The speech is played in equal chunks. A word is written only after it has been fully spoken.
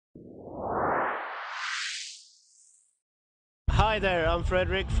Hi there, I'm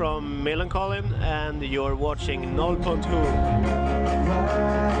Fredrik from Millencolin and you're watching NOL.hu.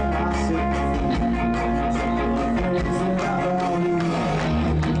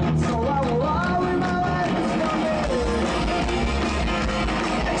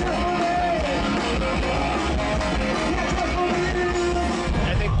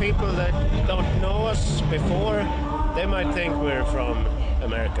 I think people that don't know us before, they might think we're from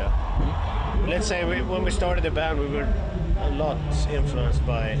America. Let's say when we started the band, we were a lot influenced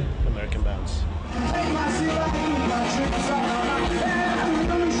by American bands.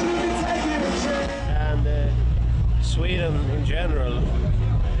 And Sweden in general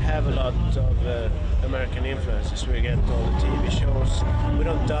have a lot of American influences. We get all the TV shows. We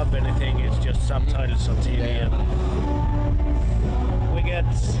don't dub anything, it's just subtitles on TV. And we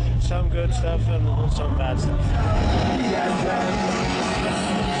get some good stuff and some bad stuff.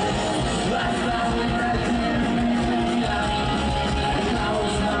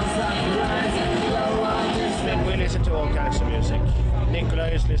 We listen to all kinds of music.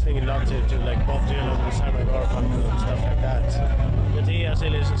 Nikolai is listening a lot to like Bob Dylan and Simon Garfunkel and stuff like that. Matthias, he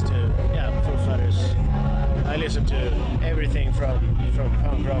listens to Foo Fighters. I listen to everything from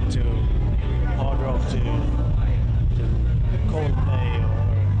punk rock to hard rock to Coldplay or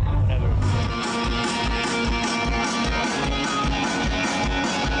whatever.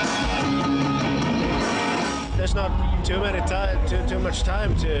 There's not too much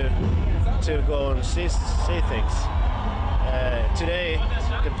time to go and see things. Today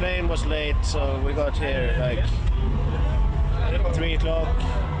the plane was late, so we got here like 3 o'clock.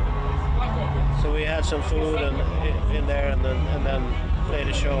 So we had some food in there and then played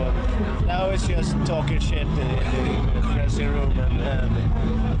a show. And now it's just talking shit in the dressing room and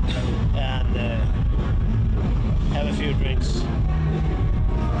have a few drinks.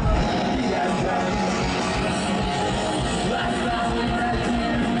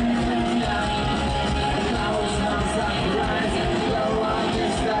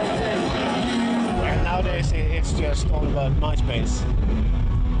 Nowadays it's just all about MySpace.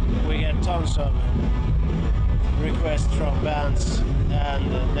 We get tons of requests from bands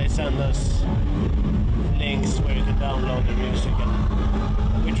and they send us links where you can download the music,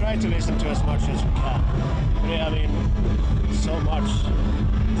 and we try to listen to as much as we can. I mean, so much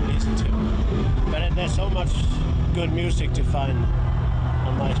to listen to, but there's so much good music to find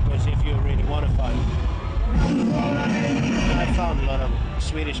on MySpace if you really want to find. I found a lot of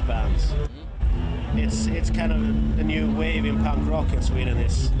Swedish bands. It's kind of the new wave in punk rock in Sweden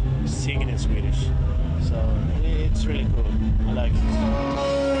is singing in Swedish, so it's really cool. I like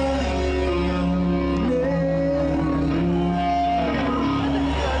it.